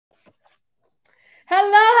Hello,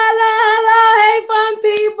 hello, hello. Hey, fun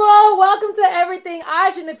people. Welcome to Everything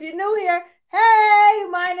Aja. And if you're new here, hey,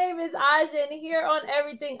 my name is Aja. And here on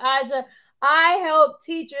Everything Aja, I help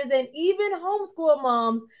teachers and even homeschool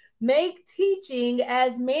moms make teaching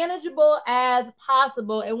as manageable as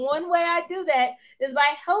possible. And one way I do that is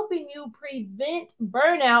by helping you prevent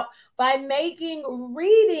burnout by making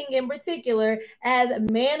reading in particular as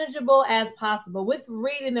manageable as possible. With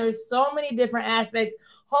reading, there's so many different aspects,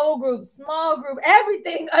 whole group, small group,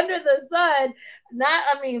 everything under the sun.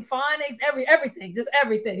 Phonics, everything, just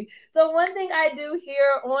everything. So one thing I do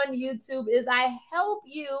here on YouTube is I help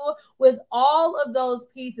you with all of those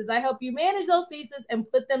pieces. I help you manage those pieces and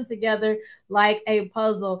put them together like a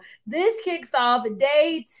puzzle. This kicks off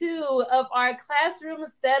day 2 of our classroom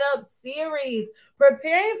setup series,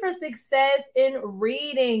 preparing for success in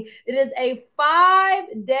reading. It is a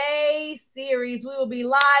 5-day series. We will be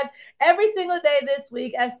live every single day this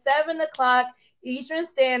week at 7 o'clock Eastern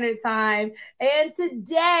Standard Time. And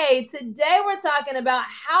today we're talking about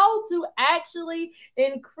how to actually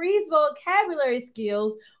increase vocabulary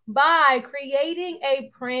skills by creating a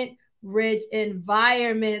print-rich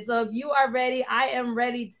environment. So if you are ready, I am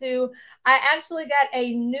ready too. I actually got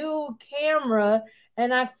a new camera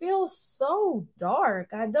and I feel so dark.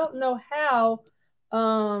 I don't know how.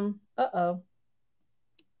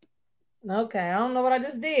 Okay, I don't know what I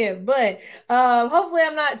just did, but hopefully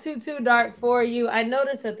I'm not too dark for you. I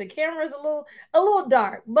noticed that the camera is a little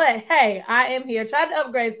dark, but hey, I am here. Tried to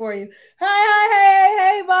upgrade for you.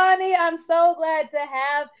 Hey, Bonnie. I'm so glad to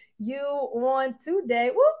have you on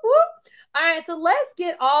today. Whoop whoop. All right, so let's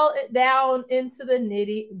get all down into the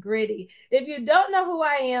nitty gritty. If you don't know who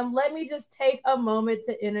I am, let me just take a moment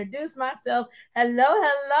to introduce myself. Hello.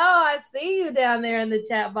 I see you down there in the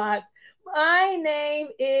chat box. My name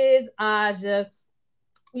is Aja.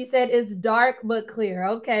 You said it's dark but clear.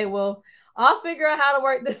 Okay, well, I'll figure out how to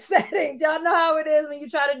work the settings. Y'all know how it is when you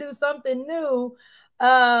try to do something new.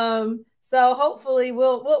 So hopefully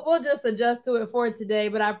we'll just adjust to it for today.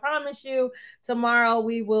 But I promise you, tomorrow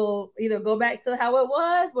we will either go back to how it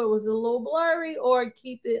was, where it was a little blurry, or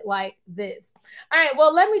keep it like this. All right,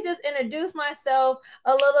 well, let me just introduce myself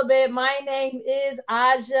a little bit. My name is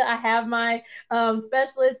Aja. I have my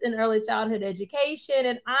specialist in early childhood education,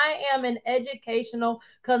 and I am an educational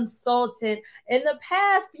consultant. In the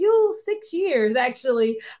past 6 years,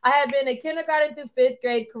 actually, I have been a kindergarten through 5th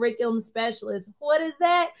grade curriculum specialist. What is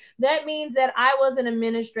that? That means that I was an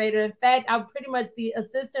administrator. In fact, I'm pretty much the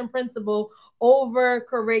assistant principal over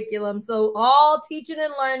curriculum. So all teaching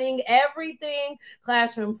and learning, everything,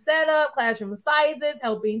 classroom setup, classroom sizes,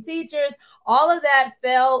 helping teachers, all of that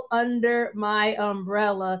fell under my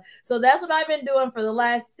umbrella. So that's what I've been doing for the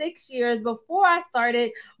last 6 years before I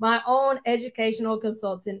started my own educational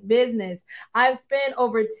consultant business. I've spent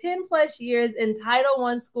over 10 plus years in Title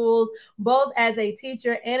I schools, both as a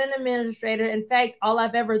teacher and an administrator. In fact, all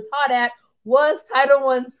I've ever taught at was Title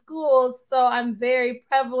I schools. So I'm very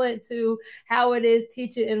prevalent to how it is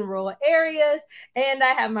teaching in rural areas. And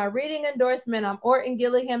I have my reading endorsement. I'm Orton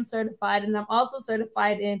Gillingham certified, and I'm also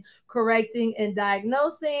certified in correcting and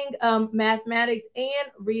diagnosing mathematics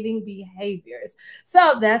and reading behaviors.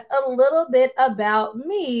 So that's a little bit about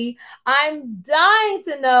me. I'm dying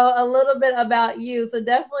to know a little bit about you. So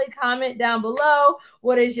definitely comment down below.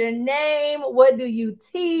 What is your name? What do you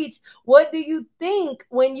teach? What do you think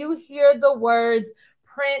when you hear the words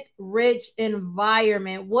print-rich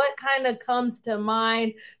environment? What kind of comes to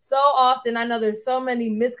mind? So often, I know there's so many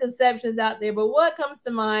misconceptions out there, but what comes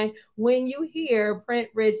to mind when you hear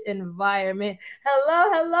print-rich environment?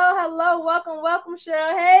 Hello. Welcome,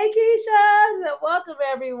 Cheryl. Hey, Keisha. Welcome,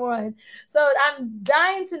 everyone. So I'm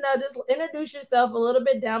dying to know, just introduce yourself a little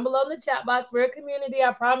bit down below in the chat box. We're a community.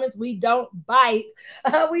 I promise we don't bite.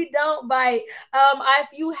 We don't bite. If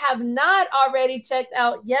you have not already checked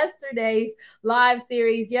out yesterday's live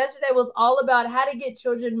series, yesterday was all about how to get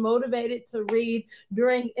children motivated to read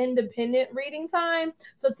during independent reading time.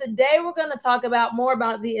 So today we're going to talk about more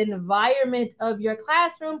about the environment of your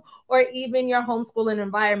classroom or even your homeschooling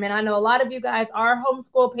environment. I know a lot of you guys are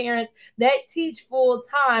homeschool parents that teach full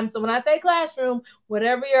time. So when I say classroom,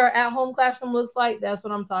 whatever your at-home classroom looks like, that's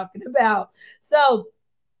what I'm talking about. So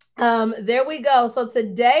there we go. So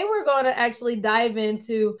today we're going to actually dive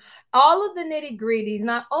into all of the nitty gritties,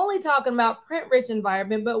 not only talking about print-rich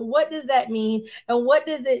environment, but what does that mean? And what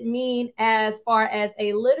does it mean as far as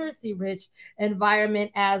a literacy-rich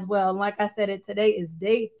environment as well? And like I said, today is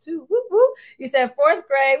day 2. Woo, woo. You said 4th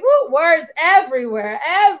grade. Woo, words everywhere.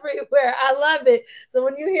 I love it. So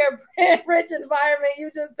when you hear print-rich environment,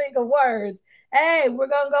 you just think of words. Hey, we're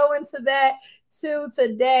going to go into that to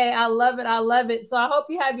today. I love it. I love it. So I hope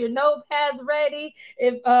you have your notepads ready.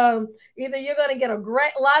 If either you're going to get a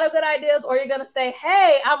lot of good ideas, or you're going to say,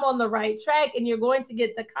 hey, I'm on the right track, and you're going to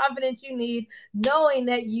get the confidence you need knowing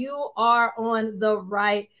that you are on the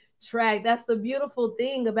right track. That's the beautiful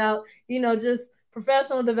thing about, just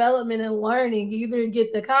professional development and learning. You either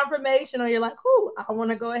get the confirmation, or you're like, "Ooh, I want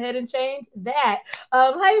to go ahead and change that."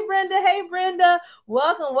 Hey Brenda,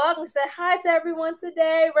 welcome. Say hi to everyone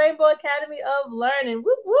today. Rainbow Academy of Learning.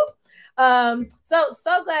 Whoop whoop.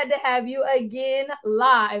 So glad to have you again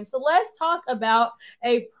live. So let's talk about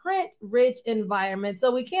a print-rich environment.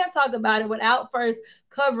 So we can't talk about it without first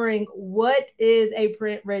covering what is a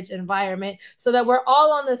print-rich environment, so that we're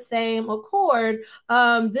all on the same accord.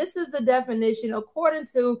 This is the definition according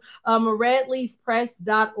to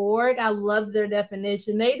redleafpress.org. I love their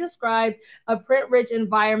definition. They described a print-rich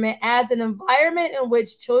environment as an environment in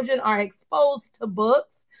which children are exposed to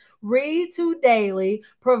books, read to daily,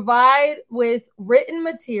 provide with written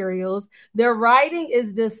materials, their writing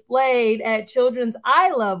is displayed at children's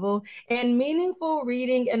eye level, and meaningful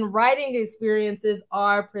reading and writing experiences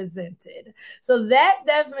are presented. So that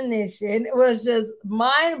definition was just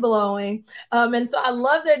mind-blowing. And so I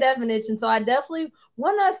love their definition. So I definitely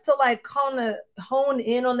want us to kind of hone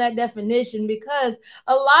in on that definition, because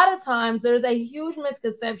a lot of times there's a huge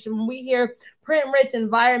misconception when we hear print-rich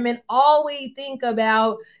environment. All we think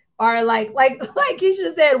about are like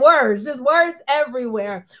Keisha said, words, just words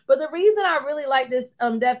everywhere. But the reason I really like this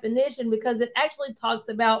definition, because it actually talks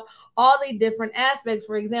about all the different aspects.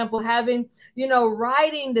 For example, having,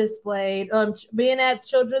 writing displayed, being at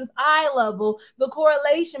children's eye level, the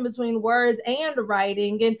correlation between words and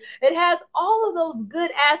writing. And it has all of those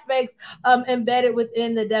good aspects embedded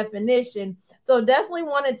within the definition. So definitely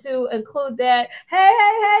wanted to include that.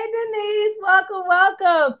 Hey, Denise,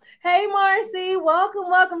 welcome. Hey, Marcy,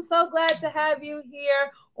 welcome. So glad to have you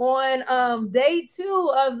here on day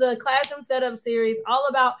 2 of the Classroom Setup series, all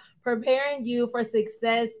about preparing you for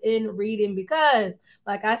success in reading, because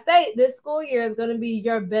like I say, this school year is going to be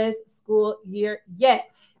your best school year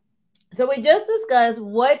yet. So we just discussed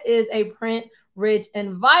what is a print-rich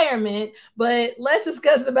environment, but let's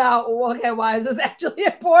discuss about, okay, why is this actually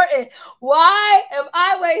important? Why am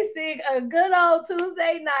I wasting a good old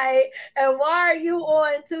Tuesday night, and why are you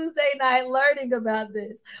on Tuesday night learning about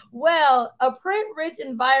this? Well, a print-rich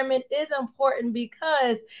environment is important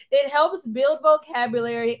because it helps build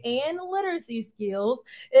vocabulary and literacy skills.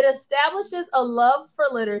 It establishes a love for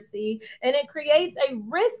literacy, and it creates a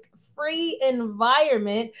risk-free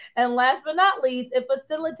environment. And last but not least, it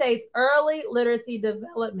facilitates early literacy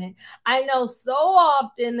development. I know so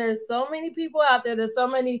often there's so many people out there, there's so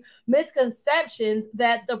many misconceptions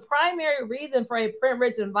that the primary reason for a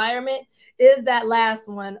print-rich environment is that last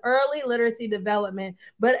one, early literacy development.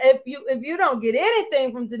 But if you don't get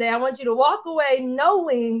anything from today, I want you to walk away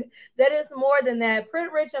knowing that it's more than that.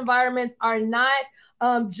 Print-rich environments are not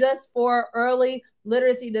just for early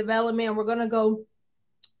literacy development. We're going to go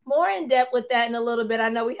more in depth with that in a little bit. I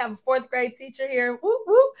know we have a 4th grade teacher here. Whoop,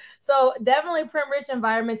 whoop. So definitely print-rich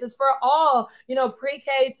environments is for all,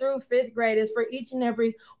 pre-K through 5th grade. Is for each and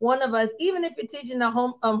every one of us. Even if you're teaching a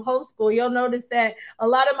homeschool, you'll notice that a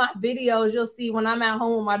lot of my videos, you'll see when I'm at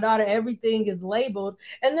home with my daughter, everything is labeled.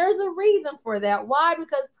 And there's a reason for that. Why?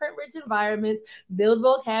 Because print-rich environments build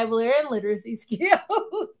vocabulary and literacy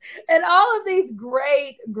skills. And all of these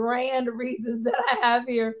great, grand reasons that I have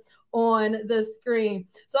here on the screen.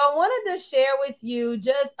 So I wanted to share with you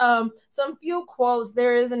just some few quotes.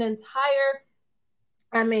 There is an entire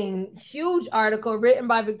huge article written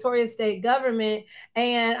by Victoria State Government,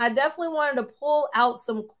 and I definitely wanted to pull out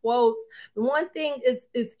some quotes. The one thing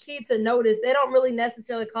is key to notice, they don't really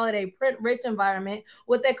necessarily call it a print-rich environment.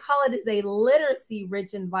 What they call it is a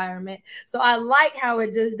literacy-rich environment. So I like how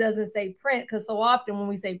it just doesn't say print, because so often when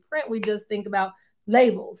we say print, we just think about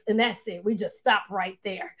labels and that's it. We just stop right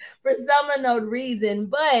there for some unknown reason,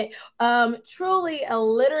 but truly a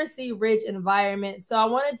literacy rich environment. So I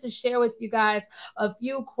wanted to share with you guys a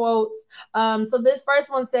few quotes. So this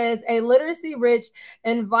first one says, a literacy rich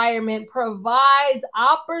environment provides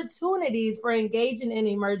opportunities for engaging in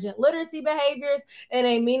emergent literacy behaviors in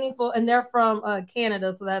a meaningful, and they're from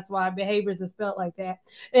Canada, so that's why behaviors is spelled like that,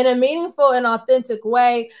 in a meaningful and authentic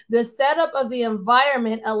way. The setup of the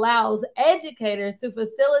environment allows educators to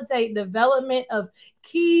facilitate development of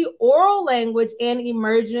key oral language and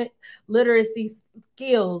emergent literacy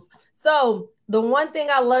skills. So the one thing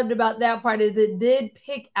I loved about that part is it did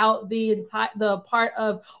pick out the part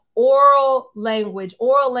of oral language.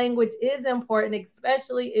 Oral language is important,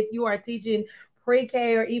 especially if you are teaching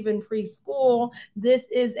pre-K or even preschool, this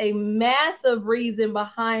is a massive reason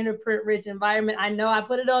behind a print-rich environment. I know I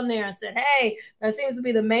put it on there and said, hey, that seems to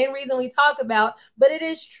be the main reason we talk about, but it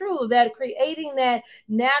is true that creating that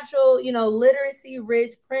natural,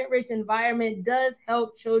 literacy-rich, print-rich environment does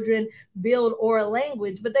help children build oral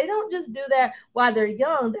language, but they don't just do that while they're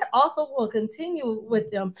young. That also will continue with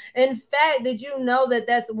them. In fact, did you know that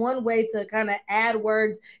that's one way to kind of add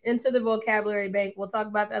words into the vocabulary bank? We'll talk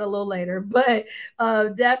about that a little later, but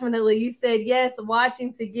definitely you said yes,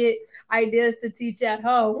 watching to get ideas to teach at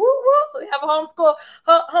home. Woo, woo. So we have a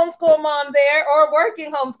homeschool mom there, or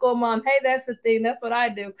working homeschool mom. Hey, that's the thing. That's what I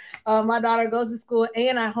do. My daughter goes to school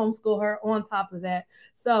and I homeschool her on top of that.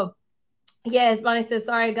 So yes, Bonnie says,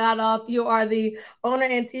 sorry, I got off. You are the owner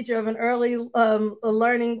and teacher of an early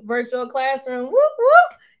learning virtual classroom. Whoop,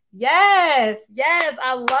 whoop. Yes,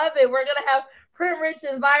 I love it. We're going to have print-rich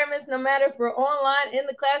environments, no matter if we're online, in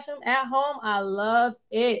the classroom, at home. I love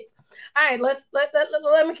it. All right,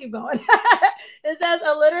 let me keep going. It says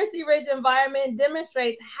a literacy-rich environment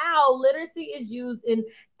demonstrates how literacy is used in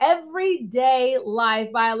everyday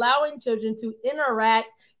life by allowing children to interact,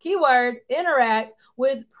 keyword, interact,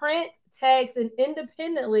 with print, text, and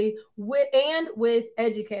independently with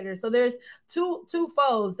educators. So there's two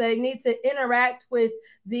folds. They need to interact with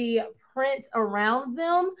the print around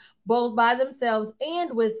them, both by themselves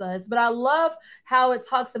and with us. But I love how it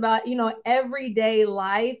talks about, everyday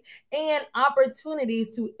life and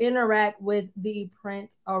opportunities to interact with the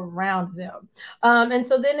print around them. And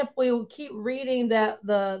so then if we keep reading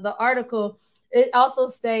the article, it also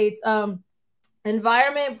states,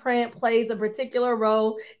 environment print plays a particular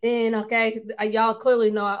role in, y'all clearly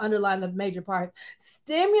know I underlined the major parts,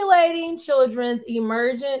 stimulating children's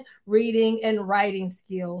emergent reading and writing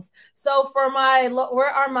skills. So for where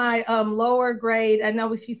are my lower grade? I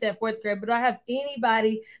know she said fourth grade, but do I have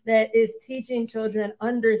anybody that is teaching children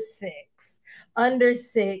under six?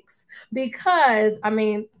 Because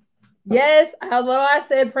yes, although I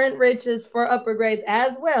said print rich is for upper grades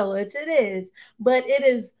as well, which it is, but it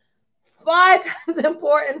is 5 times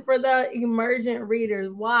important for the emergent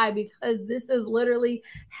readers. Why? Because this is literally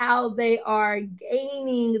how they are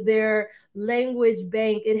gaining their language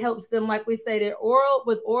bank. It helps them, like we say,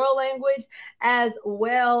 oral language, as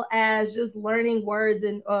well as just learning words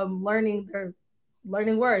and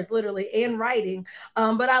learning words literally and writing.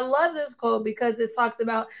 But I love this quote because it talks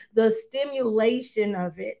about the stimulation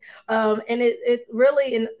of it. And it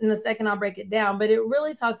really, in a second I'll break it down, but it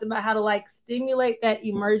really talks about how to stimulate that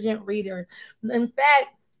emergent reader. In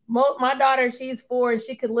fact, my daughter, she's 4, and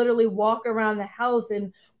she could literally walk around the house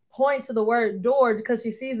and point to the word door because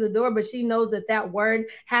she sees the door, but she knows that word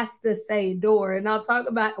has to say door. And I'll talk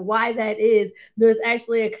about why that is. There's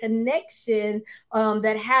actually a connection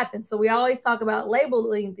that happens. So we always talk about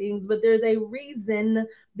labeling things, but there's a reason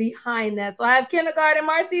behind that. So I have kindergarten.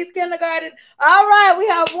 Marcy's kindergarten. All right, we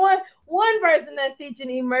have one person that's teaching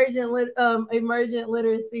emergent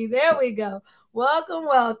literacy. There we go. Welcome.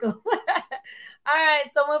 All right,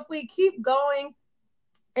 so if we keep going,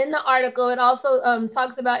 in the article, it also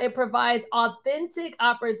talks about it provides authentic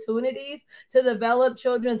opportunities to develop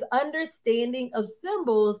children's understanding of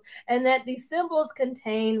symbols, and that these symbols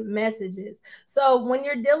contain messages. So when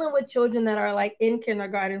you're dealing with children that are in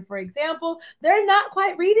kindergarten, for example, they're not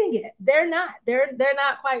quite reading it. They're not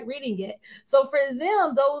quite reading it. So for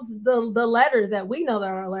them, the letters that we know that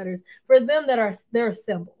are letters, for them they're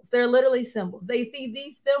symbols. They're literally symbols. They see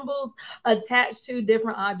these symbols attached to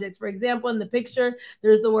different objects. For example, in the picture,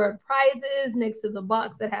 there's the word prizes next to the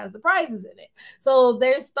box that has the prizes in it. So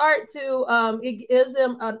they start to, it gives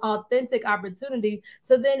them an authentic opportunity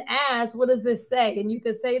to then ask, what does this say? And you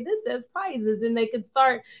could say, this says prizes. And they could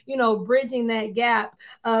start, bridging that gap.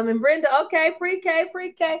 And Brenda, okay,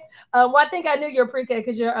 pre-K. Well, I think I knew you're pre-K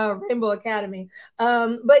because you're Rainbow Academy.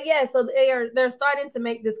 But yeah, so they're starting to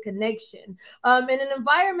make this connection. In an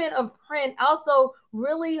environment of print also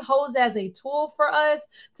really holds as a tool for us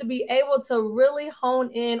to be able to really hone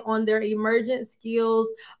in on their emergent skills.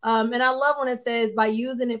 And I love when it says by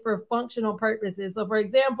using it for functional purposes. So for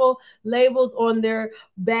example, labels on their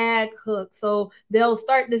bag hook. So they'll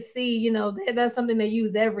start to see, that's something they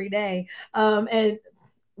use every day. And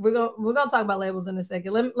we're gonna talk about labels in a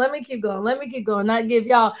second. Let me keep going. Not give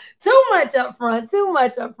y'all too much up front. So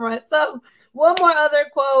one more other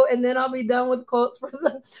quote, and then I'll be done with quotes for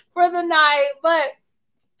the night. But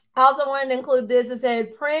I also wanted to include this. It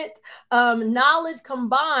said print knowledge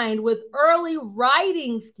combined with early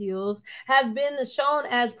writing skills have been shown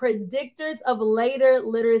as predictors of later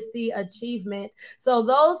literacy achievement. So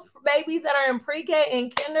those babies that are in pre-K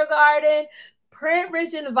and kindergarten,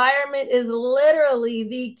 print-rich environment is literally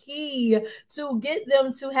the key to get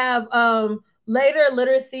them to have later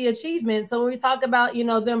literacy achievement. So when we talk about,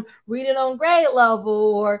 them reading on grade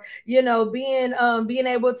level, or being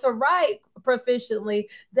able to write proficiently,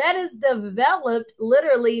 that is developed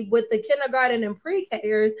literally with the kindergarten and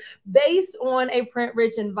pre-Kers based on a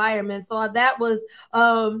print-rich environment. So that was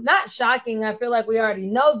not shocking. I feel like we already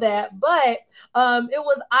know that, but it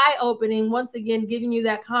was eye-opening, once again giving you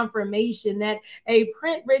that confirmation that a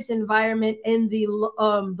print-rich environment in the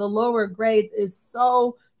lower grades is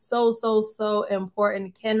so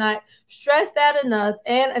important. Cannot stress that enough.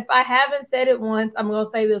 And if I haven't said it once, I'm going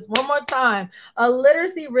to say this one more time.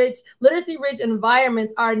 Literacy rich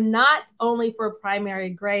environments are not only for primary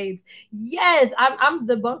grades. Yes, I'm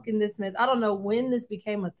debunking this myth. I don't know when this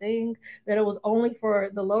became a thing that it was only for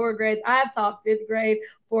the lower grades. I have taught fifth grade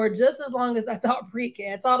for just as long as I taught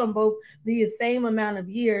pre-K. I taught them both the same amount of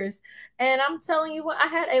years. And I'm telling you what, I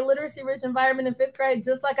had a literacy rich environment in fifth grade,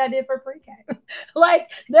 just like I did for pre-K. Like,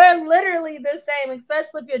 they're literally the same,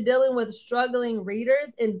 especially if you're dealing with struggling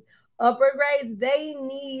readers in upper grades. They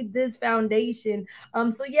need this foundation.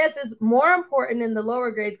 So yes, it's more important in the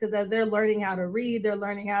lower grades, because as they're learning how to read, they're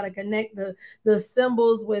learning how to connect the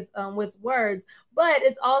symbols with words. But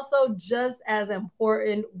it's also just as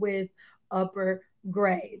important with upper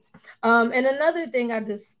grades. And another thing, I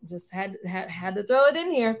just had to throw it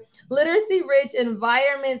in here. Literacy rich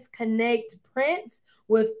environments connect print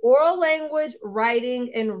with oral language,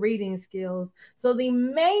 writing, and reading skills. So the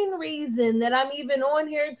main reason that I'm even on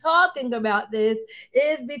here talking about this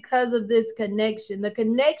is because of this connection, the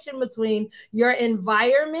connection between your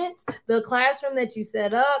environment, the classroom that you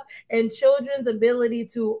set up, and children's ability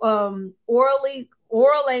to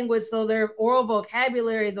oral language, so their oral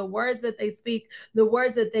vocabulary, the words that they speak, the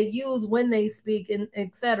words that they use when they speak, and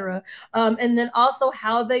etc. And then also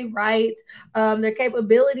how they write, their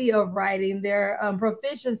capability of writing, their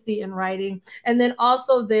proficiency in writing, and then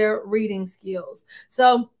also their reading skills.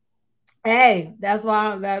 So hey, that's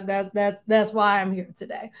why that's why I'm here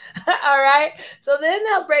today. All right. So then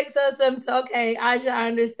that breaks us into, okay, Aisha, I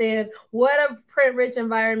understand what a print-rich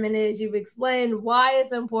environment is. You've explained why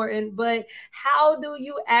it's important, but how do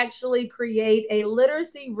you actually create a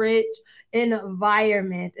literacy-rich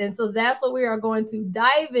environment? And so that's what we are going to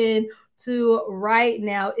dive in to right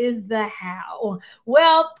now, is the how.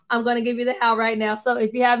 Well, I'm going to give you the how right now. So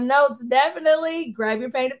if you have notes, definitely grab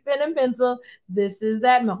your pen and pencil. This is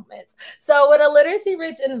that moment. So with a literacy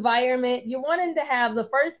rich environment, you're wanting to have, the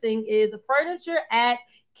first thing is furniture at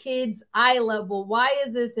kids' eye level. Why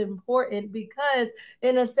is this important? Because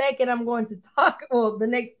in a second, I'm going to talk, well, the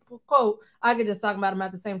next quote, I could just talk about them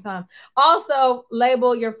at the same time. Also,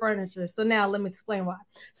 label your furniture. So now let me explain why.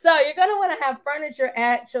 So you're going to want to have furniture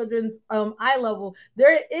at children's eye level.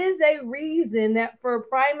 There is a reason that for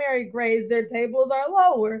primary grades, their tables are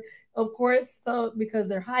lower, of course, so because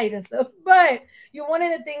they're height and stuff, but you're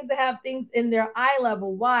wanting the things to have things in their eye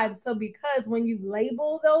level. Why? So because when you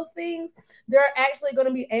label those things, they're actually going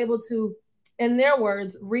to be able to, in their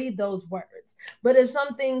words, read those words. But if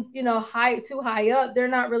something's, too high up, they're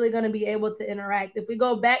not really going to be able to interact. If we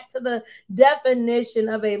go back to the definition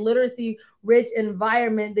of a literacy rich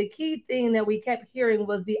environment, the key thing that we kept hearing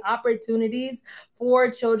was the opportunities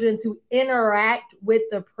for children to interact with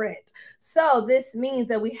the print. So this means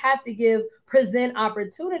that we have to present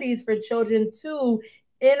opportunities for children to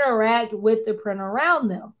interact with the print around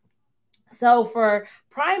them. So for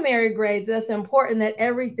primary grades, that's important that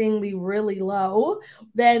everything be really low.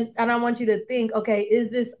 And I want you to think, okay, is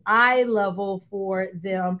this eye level for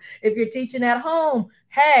them? If you're teaching at home,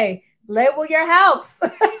 hey, label your house,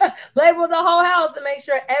 label the whole house, and make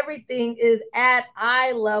sure everything is at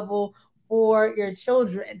eye level for your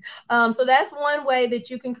children. So that's one way that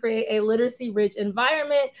you can create a literacy-rich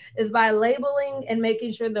environment, is by labeling and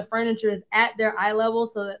making sure the furniture is at their eye level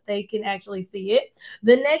so that they can actually see it.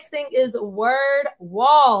 The next thing is word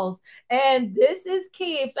walls. And this is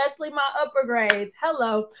key, especially my upper grades.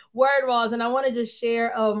 Hello, word walls. And I want to just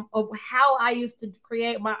share of how I used to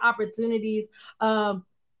create my opportunities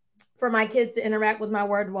for my kids to interact with my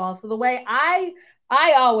word wall. So the way I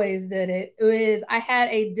always did it is I had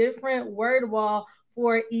a different word wall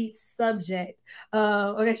for each subject.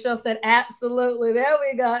 Okay, Cheryl said absolutely. There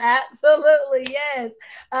we go. Absolutely, yes.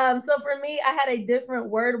 So for me, I had a different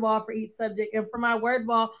word wall for each subject. And for my word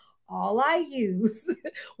wall, all I used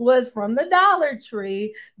was from the Dollar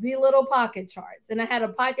Tree, the little pocket charts. And I had a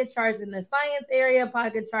pocket charts in the science area,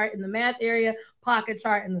 pocket chart in the math area, pocket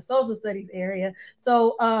chart in the social studies area.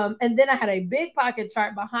 So, and then I had a big pocket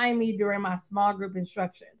chart behind me during my small group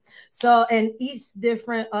instruction. So, and each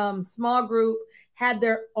different small group had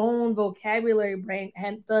their own vocabulary brain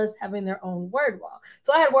and thus having their own word wall.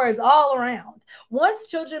 So I had words all around. Once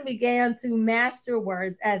children began to master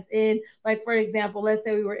words, as in, like, for example, let's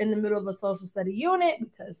say we were in the middle of a social study unit,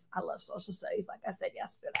 because I love social studies, like I said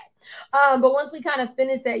yesterday. But once we kind of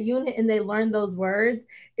finished that unit and they learned those words,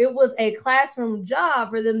 it was a classroom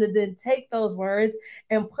job for them to then take those words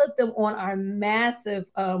and put them on our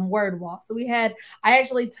massive word wall. So I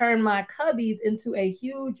actually turned my cubbies into a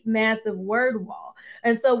huge, massive word wall.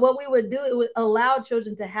 And so what we would do, it would allow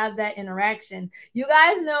children to have that interaction. You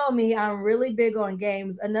guys know me, I'm really big on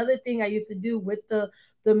games. Another thing I used to do with the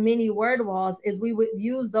mini word walls is we would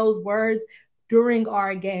use those words during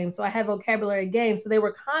our game. So I had vocabulary games. So they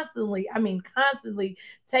were constantly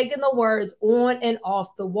taking the words on and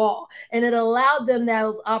off the wall. And it allowed them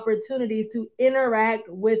those opportunities to interact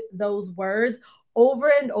with those words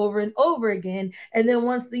over and over and over again. And then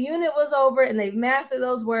once the unit was over and they've mastered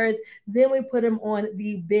those words, then we put them on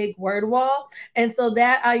the big word wall. And so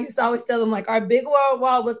that I used to always tell them, like, our big word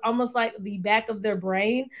wall was almost like the back of their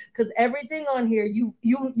brain, because everything on here, you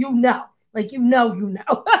know. Like, you know.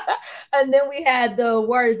 And then we had the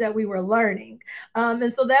words that we were learning.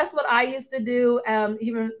 And so that's what I used to do.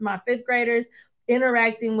 Even my fifth graders,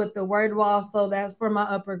 interacting with the word wall. So that's for my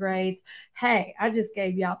upper grades. Hey, I just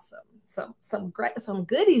gave y'all some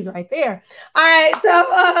goodies right there. All right.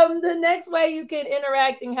 So the next way you can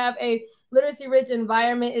interact and have a literacy rich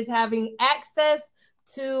environment is having access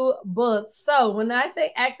to books. So when I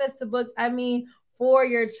say access to books, I mean for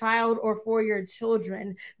your child or for your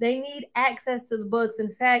children. They need access to the books.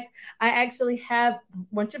 In fact, I actually have,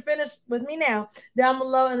 once you're finished with me now, down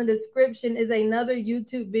below in the description is another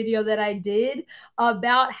YouTube video that I did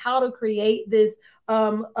about how to create this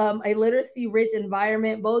a literacy rich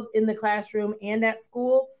environment, both in the classroom and at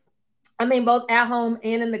school. I mean, both at home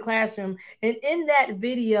and in the classroom. And in that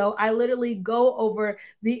video, I literally go over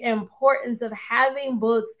the importance of having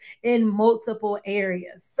books in multiple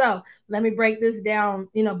areas. So let me break this down,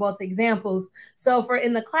 both examples. So for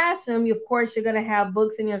in the classroom, of course, you're going to have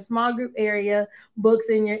books in your small group area, books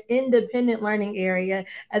in your independent learning area,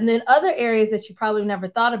 and then other areas that you probably never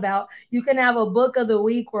thought about. You can have a book of the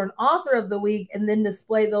week or an author of the week, and then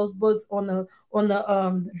display those books on the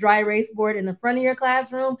dry erase board in the front of your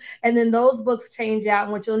classroom. And then those books change out.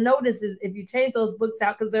 And what you'll notice is if you change those books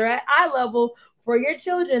out, because they're at eye level for your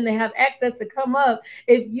children, they have access to come up.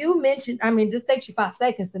 If you mention, just takes you 5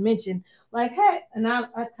 seconds to mention, like, hey, and I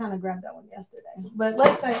kind of grabbed that one yesterday. But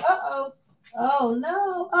let's say, oh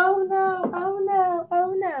no. All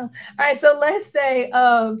right, so let's say,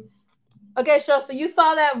 okay, sure. So you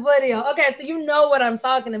saw that video. Okay, so you know what I'm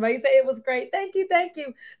talking about. You say it was great. Thank you.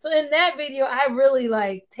 So in that video, I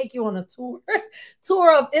really take you on a tour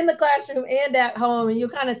of in the classroom and at home, and you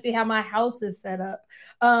kind of see how my house is set up.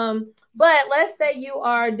 But let's say you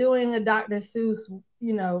are doing a Dr. Seuss,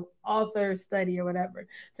 author study or whatever.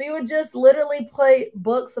 So you would just literally play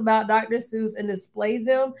books about Dr. Seuss and display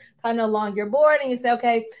them kind of along your board. And you say,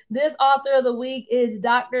 okay, this author of the week is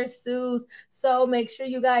Dr. Seuss. So make sure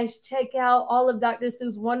you guys check out all of Dr.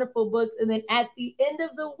 Seuss' wonderful books. And then at the end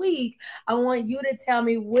of the week, I want you to tell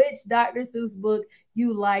me which Dr. Seuss book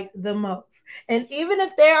you like the most. And even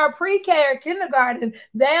if they are pre-K or kindergarten,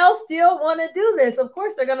 they'll still want to do this. Of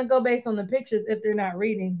course, they're going to go based on the pictures if they're not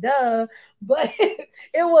reading, duh. But it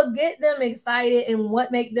will get them excited and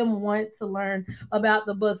what make them want to learn about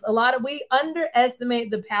the books. We underestimate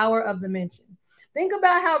the power of the mention. Think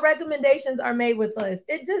about how recommendations are made with us.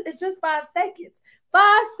 It's just 5 seconds.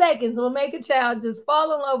 5 seconds will make a child just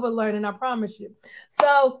fall in love with learning, I promise you.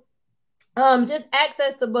 So just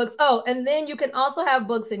access to books. Oh, and then you can also have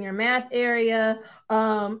books in your math area,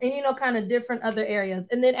 and kind of different other areas.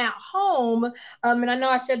 And then at home, and I know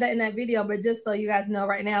I shared that in that video, but just so you guys know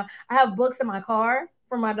right now, I have books in my car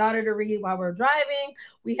for my daughter to read while we're driving.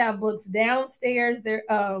 We have books downstairs. There,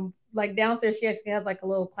 downstairs, she actually has a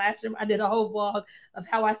little classroom. I did a whole vlog of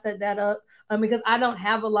how I set that up, because I don't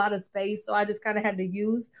have a lot of space, so I just kind of had to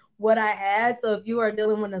use what I had. So if you are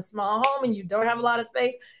dealing with a small home and you don't have a lot of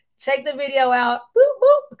space, check the video out, boop,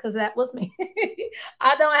 boop, because that was me.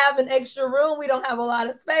 I don't have an extra room. We don't have a lot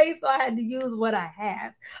of space, so I had to use what I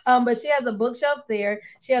have. But she has a bookshelf there.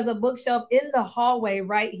 She has a bookshelf in the hallway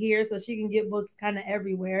right here, so she can get books kind of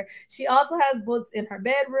everywhere. She also has books in her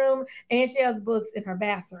bedroom, and she has books in her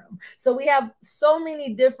bathroom. So we have so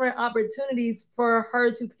many different opportunities for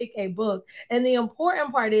her to pick a book. And the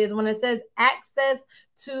important part is when it says access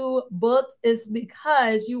to books, is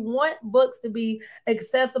because you want books to be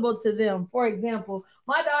accessible to them. For example,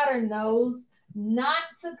 my daughter knows not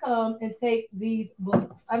to come and take these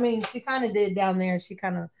books. I mean, she kind of did down there. She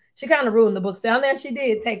kind of ruined the books down there. She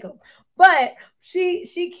did take them, but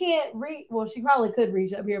she can't read. Well, she probably could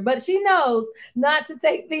reach up here, but she knows not to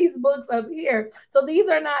take these books up here. So these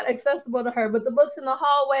are not accessible to her. But the books in the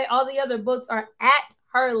hallway, all the other books are at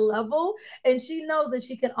her level, and she knows that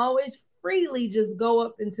she can always freely just go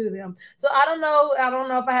up into them. So I don't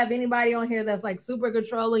know if I have anybody on here that's like super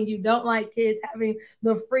controlling. You don't like kids having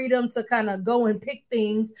the freedom to kind of go and pick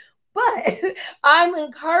things. But I'm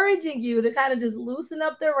encouraging you to kind of just loosen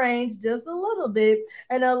up the range just a little bit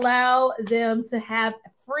and allow them to have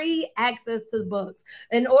free access to books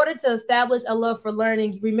in order to establish a love for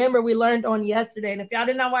learning. Remember, we learned on yesterday, and if y'all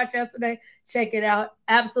did not watch yesterday, check it out.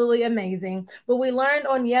 Absolutely amazing. But we learned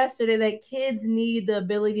on yesterday that kids need the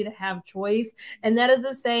ability to have choice, and that is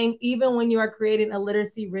the same even when you are creating a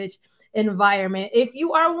literacy rich environment. If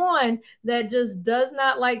you are one that just does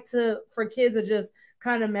not like for kids to just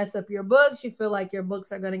kind of mess up your books, you feel like your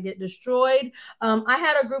books are going to get destroyed. I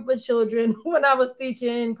had a group of children when I was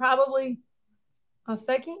teaching, probably a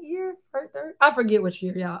second year, third, I forget which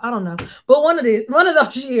year, y'all. I don't know, but one of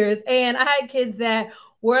those years, and I had kids that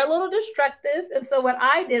were a little destructive. And so what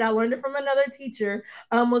I did, I learned it from another teacher,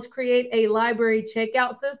 was create a library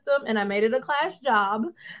checkout system, and I made it a class job.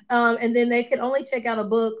 And then they could only check out a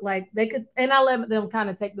book, like they could, and I let them kind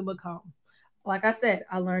of take the book home. Like I said,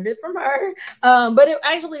 I learned it from her. But it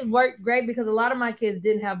actually worked great because a lot of my kids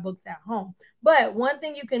didn't have books at home. But one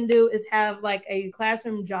thing you can do is have like a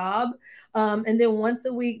classroom job. And then once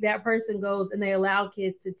a week, that person goes and they allow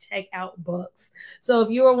kids to check out books. So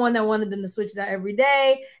if you were one that wanted them to switch it out every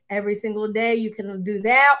day, every single day, you can do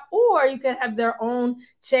that. Or you can have their own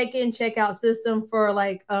check-in, check-out system for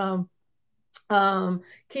like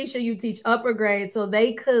Keisha, you teach upper grade, so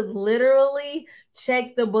they could literally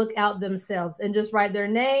check the book out themselves and just write their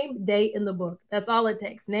name, date in the book. That's all it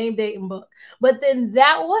takes, name, date, and book. But then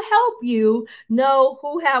that will help you know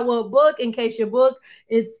who had what book in case your book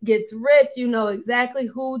gets ripped. You know exactly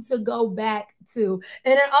who to go back to,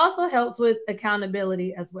 and it also helps with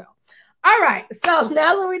accountability as well. All right, so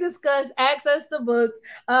now that we discussed access to books,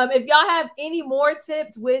 if y'all have any more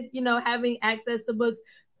tips with having access to books,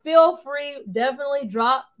 feel free. Definitely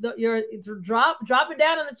drop it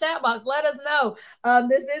down in the chat box. Let us know.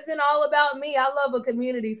 This isn't all about me. I love a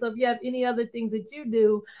community. So if you have any other things that you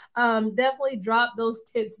do, definitely drop those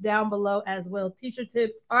tips down below as well. Teacher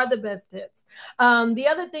tips are the best tips. The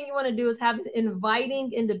other thing you want to do is have an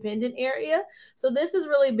inviting independent area. So this is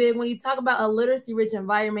really big when you talk about a literacy rich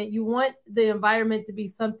environment. You want the environment to be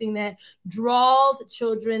something that draws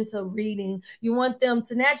children to reading. You want them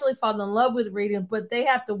to naturally fall in love with reading, but they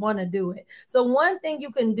have to want to do it. So one thing you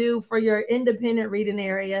can do for your independent reading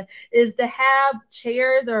area is to have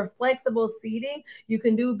chairs or flexible seating. You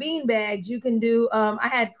can do bean bags. You can do, I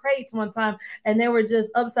had crates one time and they were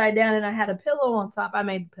just upside down and I had a pillow on top. I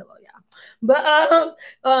made the pillow, yeah. But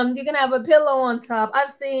you can have a pillow on top.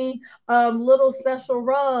 I've seen little special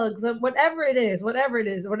rugs, whatever it is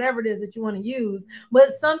that you want to use,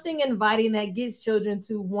 but something inviting that gets children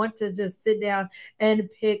to want to just sit down and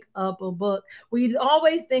pick up a book. We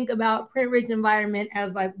always think about print rich environment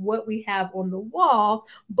as like what we have on the wall,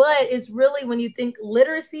 but it's really, when you think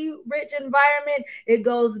literacy rich environment, it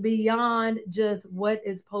goes beyond just what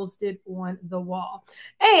is posted on the wall.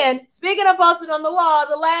 And speaking of posted on the wall,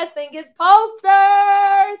 the last thing is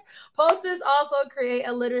posters. Posters also create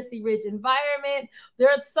a literacy rich environment. There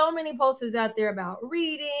are so many posters out there about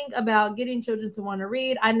reading, about getting children to want to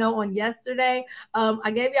read. I know on yesterday,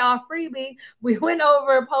 I gave y'all a freebie. We went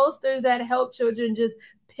over posters that help children just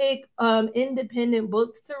pick independent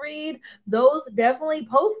books to read. Those, definitely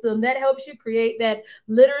post them. That helps you create that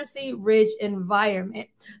literacy rich environment.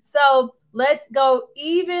 So let's go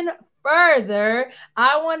even further.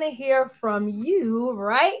 I want to hear from you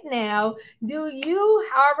right now. Do you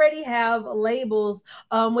already have labels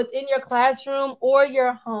within your classroom or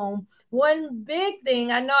your home? One big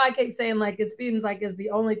thing, I know I keep saying like it seems like it's the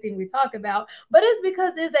only thing we talk about, but it's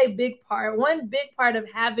because it's a big part. One big part of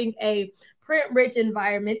having a print rich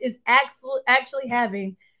environment is actually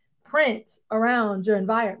having print around your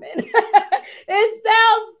environment. It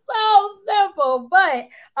sounds so simple, but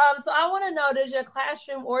so I want to know, does your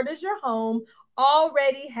classroom or does your home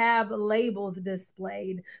already have labels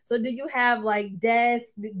displayed? So do you have like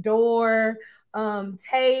desk, door,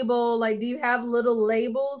 table? Like, do you have little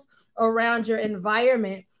labels around your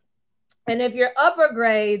environment? And if you're upper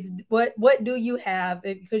grades, what do you have?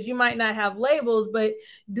 Because you might not have labels, but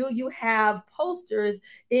do you have posters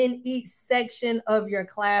in each section of your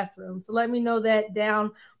classroom? So let me know that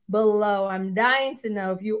down below. I'm dying to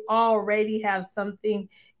know if you already have something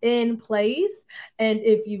in place. And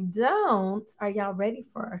if you don't, are y'all ready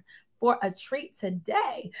for a treat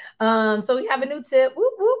today? So we have a new tip.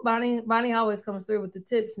 Whoop, whoop. Bonnie always comes through with the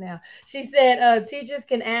tips now. She said teachers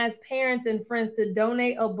can ask parents and friends to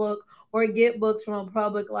donate a book or get books from a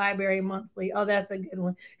public library monthly. Oh, that's a good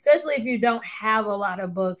one. Especially if you don't have a lot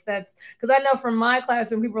of books. That's because I know from my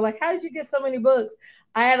classroom, people are like, how did you get so many books?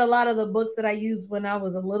 I had a lot of the books that I used when I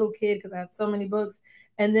was a little kid because I had so many books.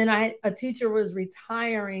 And then a teacher was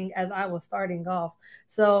retiring as I was starting off.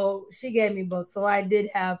 So she gave me books. So I did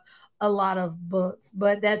have a lot of books,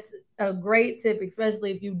 but that's a great tip,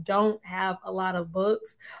 especially if you don't have a lot of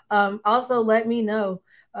books. Also, let me know.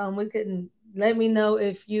 We couldn't let me know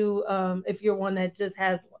if you're one that just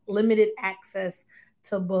has limited access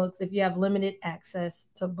to books. If you have limited access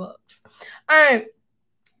to books, all right.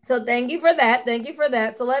 So thank you for that. Thank you for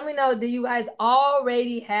that. So let me know, do you guys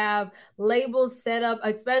already have labels set up,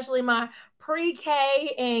 especially my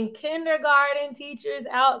pre-K and kindergarten teachers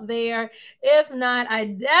out there? If not, I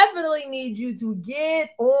definitely need you to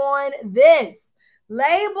get on this.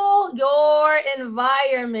 Label your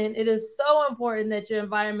environment. It is so important that your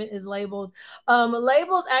environment is labeled.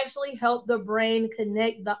 Labels actually help the brain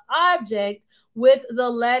connect the object with the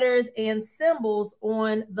letters and symbols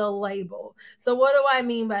on the label. So what do I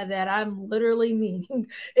mean by that? I'm literally meaning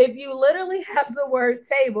if you literally have the word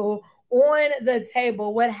table on the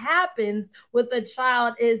table, what happens with a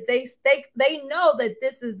child is they know that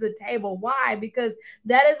this is the table. Why? Because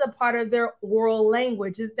that is a part of their oral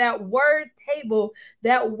language. Is that word table,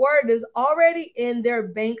 that word is already in their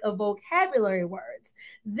bank of vocabulary words.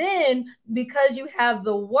 Then because you have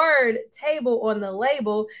the word table on the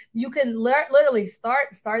label, you can literally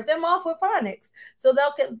start them off with phonics. So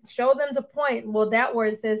they'll can show them to point, well, that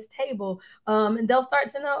word says table. And they'll start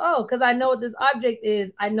to know, oh, because I know what this object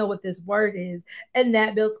is, I know what this word is, and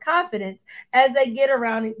that builds confidence. As they get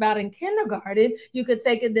around about in kindergarten, you could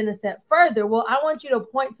take it then a step further. Well, I want you to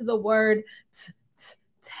point to the word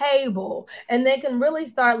table, and they can really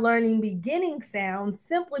start learning beginning sounds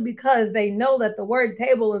simply because they know that the word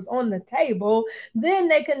table is on the table. Then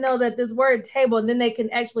they can know that this word table, and then they can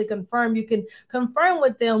actually confirm. You can confirm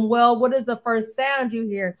with them, well, what is the first sound you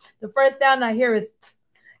hear? The first sound I hear is t.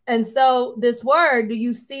 And so this word, do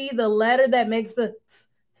you see the letter that makes the t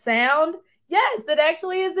sound? Yes, it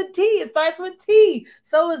actually is a T. It starts with T.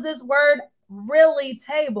 So is this word really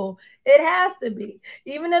table? It has to be.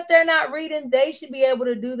 Even if they're not reading, they should be able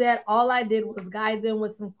to do that. All I did was guide them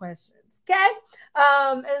with some questions. Okay.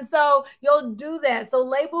 And so you'll do that. So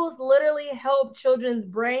labels literally help children's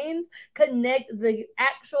brains connect the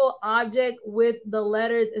actual object with the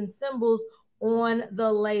letters and symbols on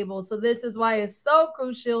the label. So this is why it's so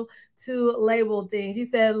crucial to label things. You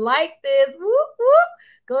said, like this. Whoop, whoop.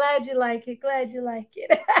 Glad you like it. Glad you like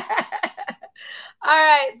it. All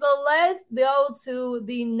right, so let's go to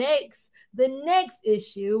the next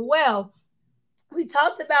issue. Well, we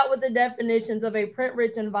talked about with the definitions of a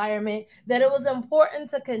print-rich environment that it was important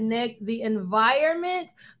to connect the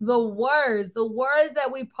environment, the words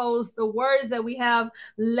that we post, the words that we have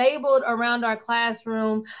labeled around our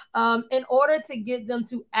classroom, in order to get them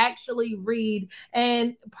to actually read.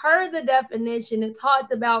 And per the definition, it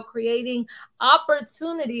talked about creating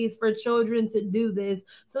opportunities for children to do this.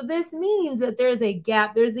 So this means that there's a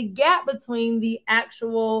gap. There's a gap between the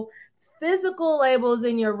actual physical labels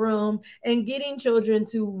in your room and getting children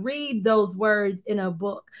to read those words in a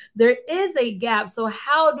book. There is a gap. So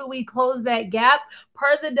how do we close that gap?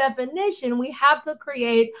 Per the definition, we have to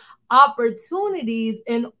create opportunities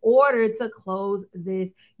in order to close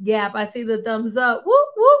this gap. I see the thumbs up, whoop,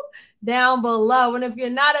 whoop, down below. And if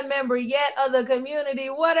you're not a member yet of the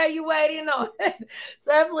community, what are you waiting on?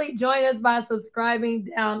 So definitely join us by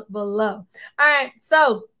subscribing down below. All right,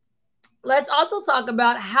 so let's also talk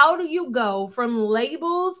about how do you go from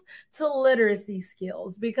labels to literacy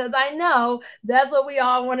skills, because I know that's what we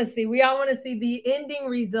all want to see. We all want to see the ending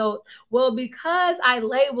result. Well, because I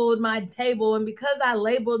labeled my table and because I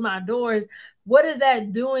labeled my doors, what is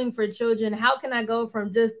that doing for children? How can I go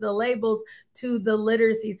from just the labels to the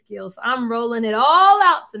literacy skills? I'm rolling it all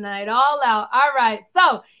out tonight, all out. All right,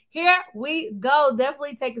 so here we go.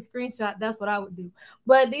 Definitely take a screenshot. That's what I would do.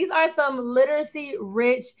 But these are some literacy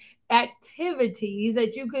rich activities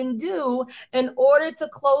that you can do in order to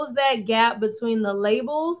close that gap between the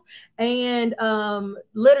labels and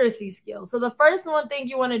literacy skills. So the first one thing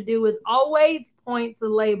you want to do is always point to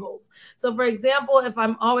labels. So for example, if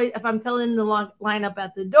I'm telling them to line up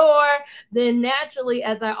at the door, then naturally,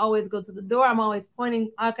 as I always go to the door, I'm always pointing,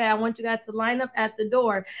 okay, I want you guys to line up at the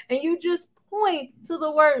door. And you just point to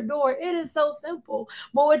the word door. It is so simple.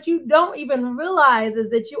 But what you don't even realize is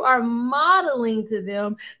that you are modeling to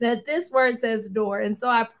them that this word says door. And so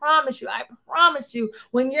I promise you,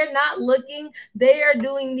 when you're not looking, they are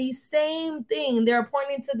doing the same thing. They're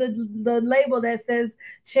pointing to the label that says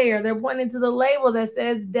chair. They're pointing to the label that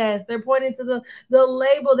says desk. They're pointing to the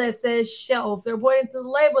label that says shelf. They're pointing to the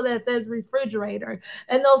label that says refrigerator.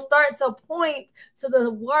 And they'll start to point to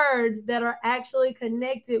the words that are actually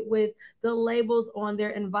connected with the labels on their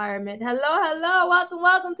environment. Hello.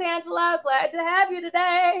 Welcome, Tangela. Glad to have you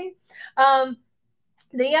today.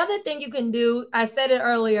 The other thing you can do, I said it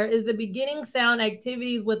earlier, is the beginning sound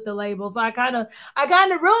activities with the labels. So I kind of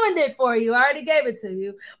ruined it for you. I already gave it to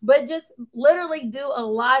you, but just literally do a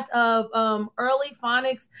lot of early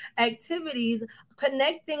phonics activities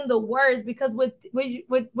connecting the words, because with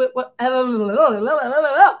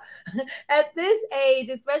at this age,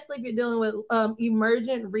 especially if you're dealing with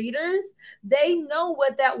emergent readers, they know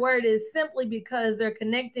what that word is simply because they're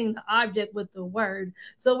connecting the object with the word.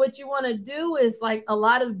 So what you want to do is like a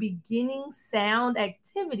lot of beginning sound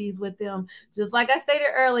activities with them. Just like I stated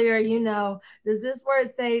earlier, does this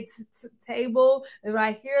word say table? If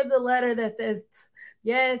I hear the letter that says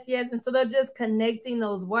yes. And so they're just connecting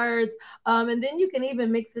those words. And then you can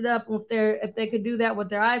even mix it up if they could do that with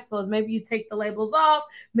their eyes closed. Maybe you take the labels off,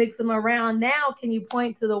 mix them around. Now, can you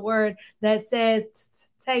point to the word that says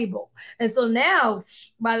table? And so now,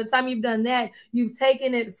 by the time you've done that, you've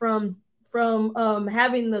taken it from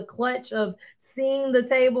having the clutch of seeing the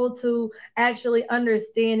table to actually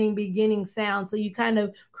understanding beginning sound. So you kind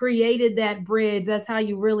of created that bridge. That's how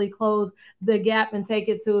you really close the gap and take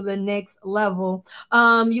it to the next level.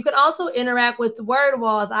 You can also interact with the word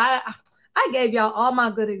walls. I gave y'all all my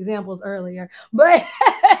good examples earlier, but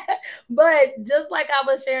just like I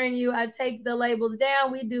was sharing you, I take the labels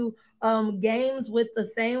down. We do games with the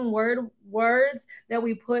same words that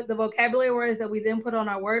we put, the vocabulary words that we then put on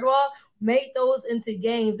our word wall, make those into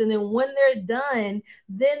games. And then when they're done,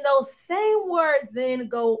 then those same words then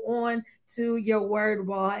go on to your word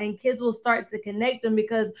wall, and kids will start to connect them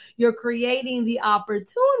because you're creating the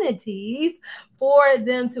opportunities for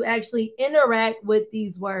them to actually interact with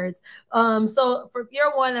these words. So if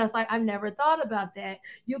you're one that's like, I've never thought about that,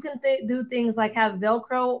 you can do things like have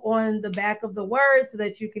Velcro on the back of the word so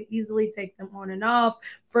that you can easily take them on and off.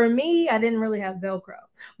 For me, I didn't really have Velcro,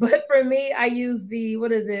 but for me, I use the,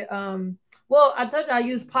 well, I told you I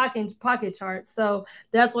use pocket charts. So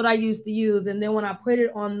that's what I used to use. And then when I put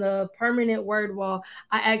it on the permanent word wall,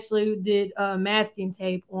 I actually did masking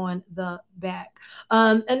tape on the back.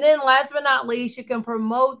 And then last but not least, you can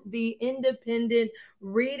promote the independent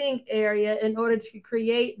reading area in order to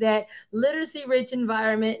create that literacy rich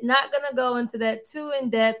environment. Not going to go into that too in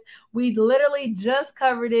depth. We literally just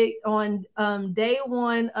covered it on day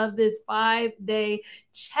one of this 5-day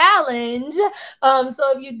challenge.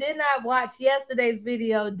 So if you did not watch yesterday's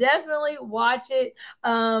video, definitely watch it.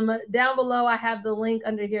 Down below, I have the link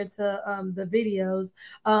under here to the videos.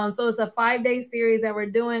 So it's a 5-day series that we're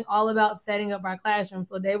doing all about setting up our classroom.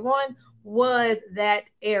 So day one was that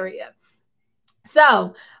area.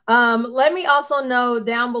 So let me also know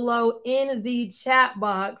down below in the chat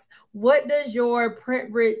box, what does your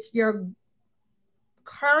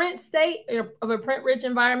current state of a print rich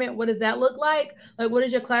environment, what does that look like? Like, what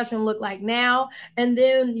does your classroom look like now? And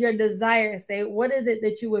then your desired state, what is it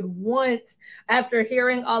that you would want after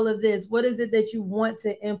hearing all of this? What is it that you want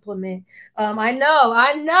to implement? I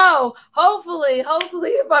know, hopefully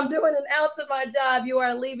if I'm doing an ounce of my job, you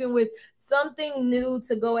are leaving with something new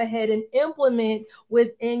to go ahead and implement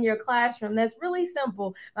within your classroom. That's really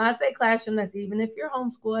simple. When I say classroom, that's even if you're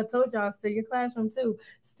homeschool. I told y'all, still your classroom too.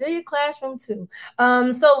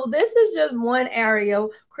 So this is just one area.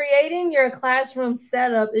 Creating your classroom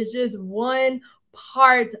setup is just one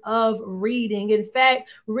part of reading. In fact,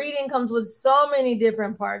 reading comes with so many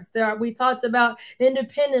different parts. We talked about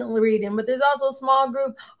independent reading, but there's also small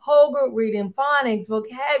group, whole group reading, phonics,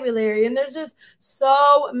 vocabulary, and there's just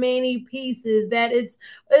so many pieces that it's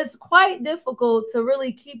quite difficult to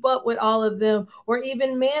really keep up with all of them or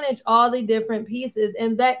even manage all the different pieces.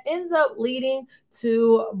 And that ends up leading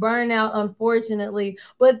to burnout, unfortunately.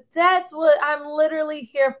 But that's what I'm literally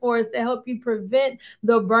here for, is to help you prevent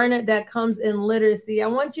the burnout that comes in literacy. I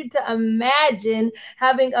want you to imagine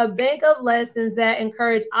having a bank of lessons that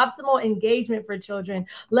encourage optimal engagement for children,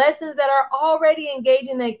 lessons that are already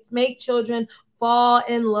engaging, that make children fall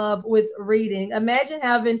in love with reading. Imagine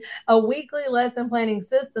having a weekly lesson planning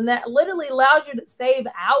system that literally allows you to save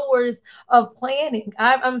hours of planning.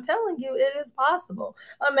 I'm telling you, it is possible.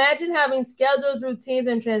 Imagine having schedules, routines,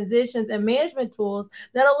 and transitions and management tools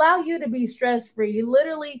that allow you to be stress free. You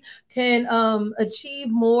literally can achieve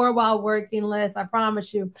more while working less. I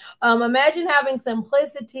promise you. Imagine having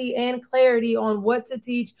simplicity and clarity on what to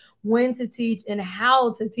teach, when to teach, and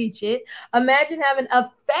how to teach it. Imagine having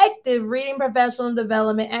effective reading professional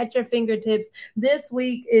development at your fingertips. This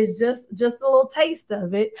week is just a little taste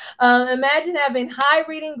of it. Imagine having high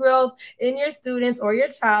reading growth in your students or your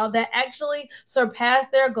child that actually surpass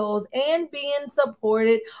their goals and being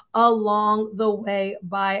supported along the way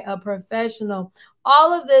by a professional.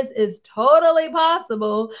 All of this is totally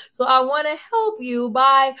possible. So I want to help you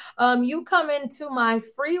by you come into my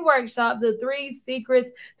free workshop, The 3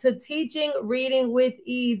 Secrets to Teaching Reading with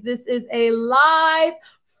Ease. This is a live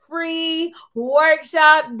free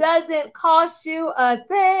workshop, doesn't cost you a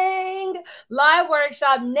thing. Live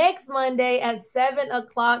workshop next Monday at 7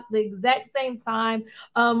 o'clock, the exact same time.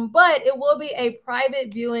 But it will be a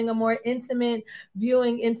private viewing, a more intimate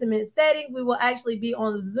viewing, intimate setting. We will actually be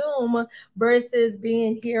on Zoom versus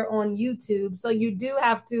being here on YouTube. So you do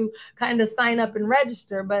have to kind of sign up and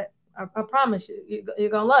register, but I promise you, you're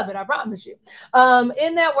going to love it. I promise you.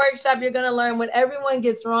 In that workshop, you're going to learn what everyone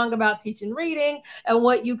gets wrong about teaching reading and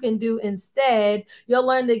what you can do instead. You'll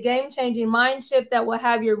learn the game-changing mind shift that will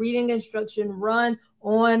have your reading instruction run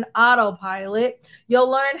on autopilot. You'll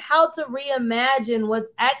learn how to reimagine what's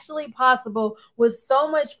actually possible with so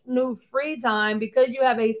much new free time because you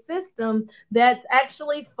have a system that's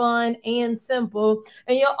actually fun and simple.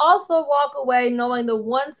 And you'll also walk away knowing the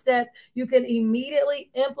one step you can immediately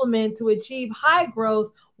implement to achieve high growth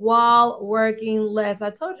while working less. I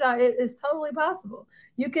told y'all it's totally possible.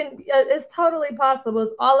 It's totally possible.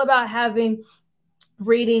 It's all about having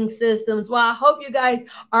reading systems. Well, I hope you guys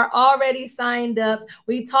are already signed up.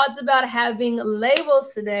 We talked about having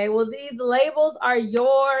labels today. Well, these labels are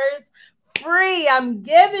yours free. I'm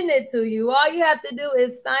giving it to you. All you have to do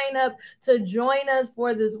is sign up to join us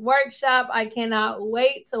for this workshop. I cannot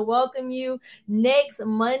wait to welcome you next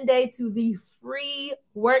Monday to the free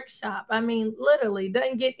workshop. I mean, literally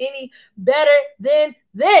doesn't get any better than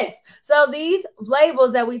this. So these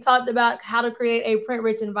labels that we talked about, how to create a print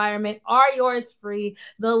rich environment, are yours free.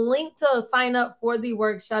 The link to sign up for the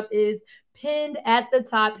workshop is pinned at the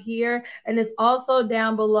top here, and it's also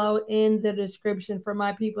down below in the description for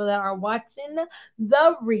my people that are watching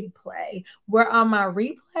the replay. We're on my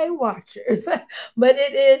replay watchers, but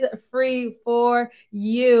it is free for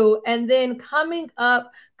you. And then coming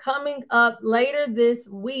up later this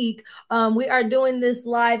week, we are doing this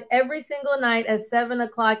live every single night at 7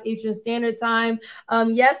 o'clock Eastern Standard Time.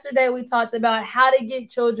 Yesterday, we talked about how to get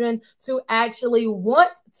children to actually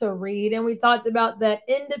want to read, and we talked about that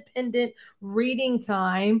independent reading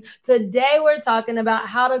time. Today, we're talking about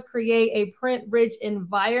how to create a print-rich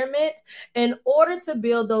environment in order to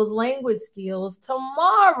build those language skills.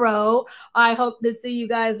 Tomorrow, I hope to see you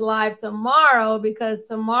guys live tomorrow, because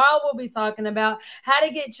tomorrow we'll be talking about how to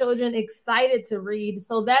get children excited to read.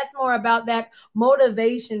 So that's more about that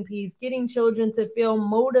motivation piece, getting children to feel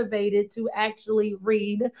motivated to actually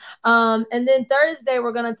read. And then Thursday,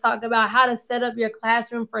 we're going to talk about how to set up your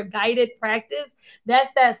classroom for guided practice.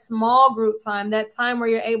 That's that small group time, that time where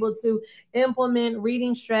you're able to implement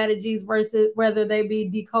reading strategies versus whether they be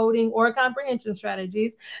decoding or comprehension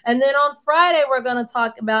strategies. And then on Friday, we're going to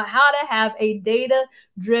talk about how to have a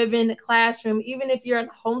data-driven classroom. Even if you're a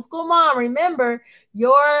homeschool mom, remember,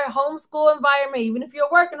 your homeschool environment, even if you're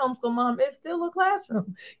working homeschool mom, it's still a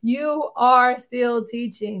classroom. You are still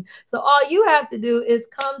teaching. So all you have to do is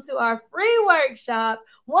come to our free workshop.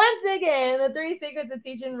 Once again, the 3 Secrets of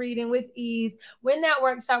Teaching Reading with Ease. In that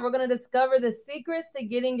workshop, we're going to discover the secrets to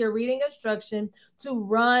getting your reading instruction to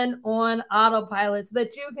run on autopilot so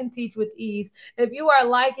that you can teach with ease. If you are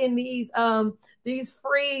liking this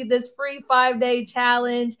free 5-day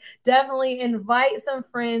challenge, definitely invite some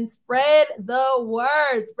friends. Spread the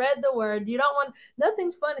word. You don't want,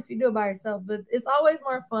 nothing's fun if you do it by yourself, but it's always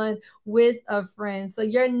more fun with a friend. So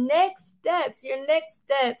your next steps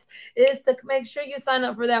is to make sure you sign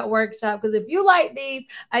up for that workshop, because if you like these,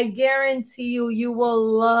 I guarantee you will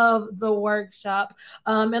love the workshop.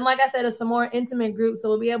 And like I said, it's a more intimate group, so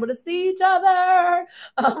we'll be able to see each other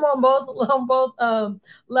on both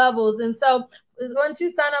levels. And so once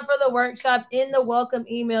you sign up for the workshop, in the welcome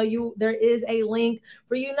email, there is a link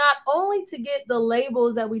for you not only to get the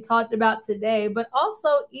labels that we talked about today, but also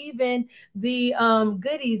even the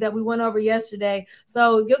goodies that we went over yesterday.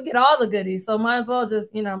 So you'll get all the goodies. So might as well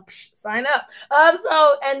just, sign up.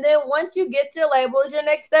 And then once you get your labels, your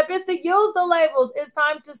next step is to use the labels. It's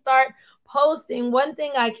time to start posting. One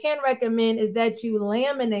thing I can recommend is that you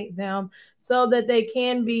laminate them so that they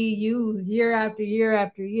can be used year after year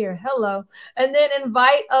after year. Hello. And then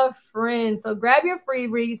invite a friend. So grab your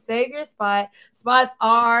freebie, save your spot. Spots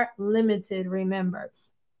are limited, remember.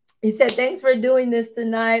 He said, thanks for doing this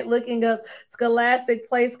tonight. Looking up Scholastic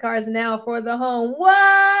place cards now for the home.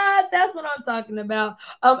 What? That's what I'm talking about.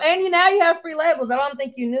 And now you have free labels. I don't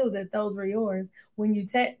think you knew that those were yours when you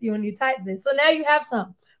typed this. So now you have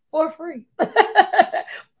some for free.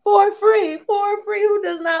 For free. Who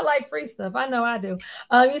does not like free stuff? I know I do.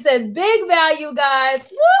 You said big value, guys.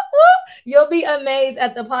 Woo, woo. You'll be amazed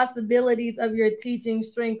at the possibilities of your teaching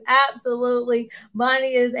strengths. Absolutely.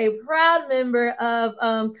 Bonnie is a proud member of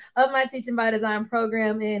my Teaching by Design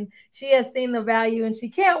program, and she has seen the value, and she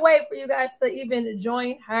can't wait for you guys to even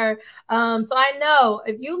join her. So I know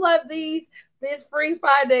if you love this free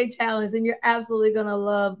 5-day challenge, and you're absolutely going to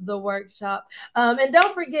love the workshop. And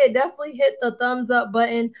don't forget, definitely hit the thumbs up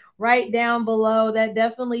button right down below. That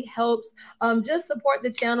definitely helps just support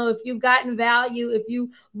the channel. If you've gotten value, if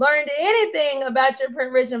you learned anything about your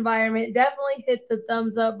print rich environment, definitely hit the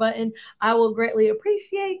thumbs up button. I will greatly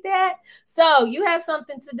appreciate that. So you have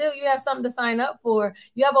something to do. You have something to sign up for.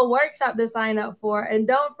 You have a workshop to sign up for. And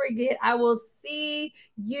don't forget, I will see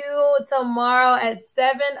you tomorrow at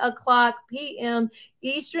 7:00 p.m.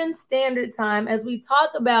 Eastern Standard Time as we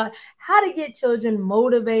talk about how to get children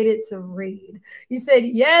motivated to read. You said,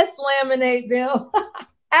 yes, laminate them.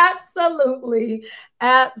 Absolutely.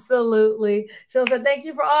 Cheryl said, thank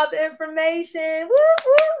you for all the information. Woo,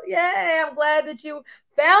 woo. Yeah, I'm glad that you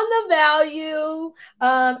found the value.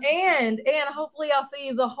 And hopefully I'll see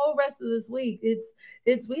you the whole rest of this week.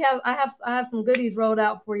 I have some goodies rolled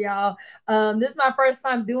out for y'all. This is my first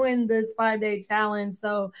time doing this 5-day challenge.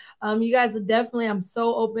 So you guys are definitely, I'm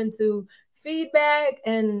so open to feedback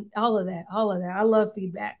and all of that. I love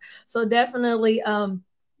feedback. So definitely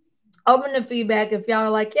open to feedback. If y'all are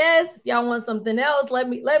like, yes, if y'all want something else, let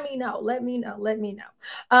me know.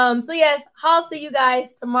 So yes, I'll see you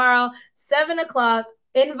guys tomorrow, 7:00.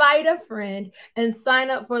 Invite a friend and sign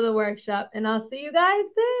up for the workshop, and I'll see you guys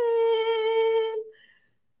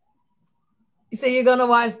then. So you're gonna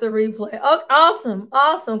watch the replay. Oh, awesome.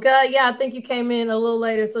 Yeah, I think you came in a little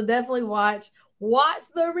later, so definitely watch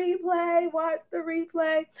the replay.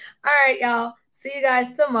 All right, y'all. See you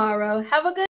guys tomorrow. Have a good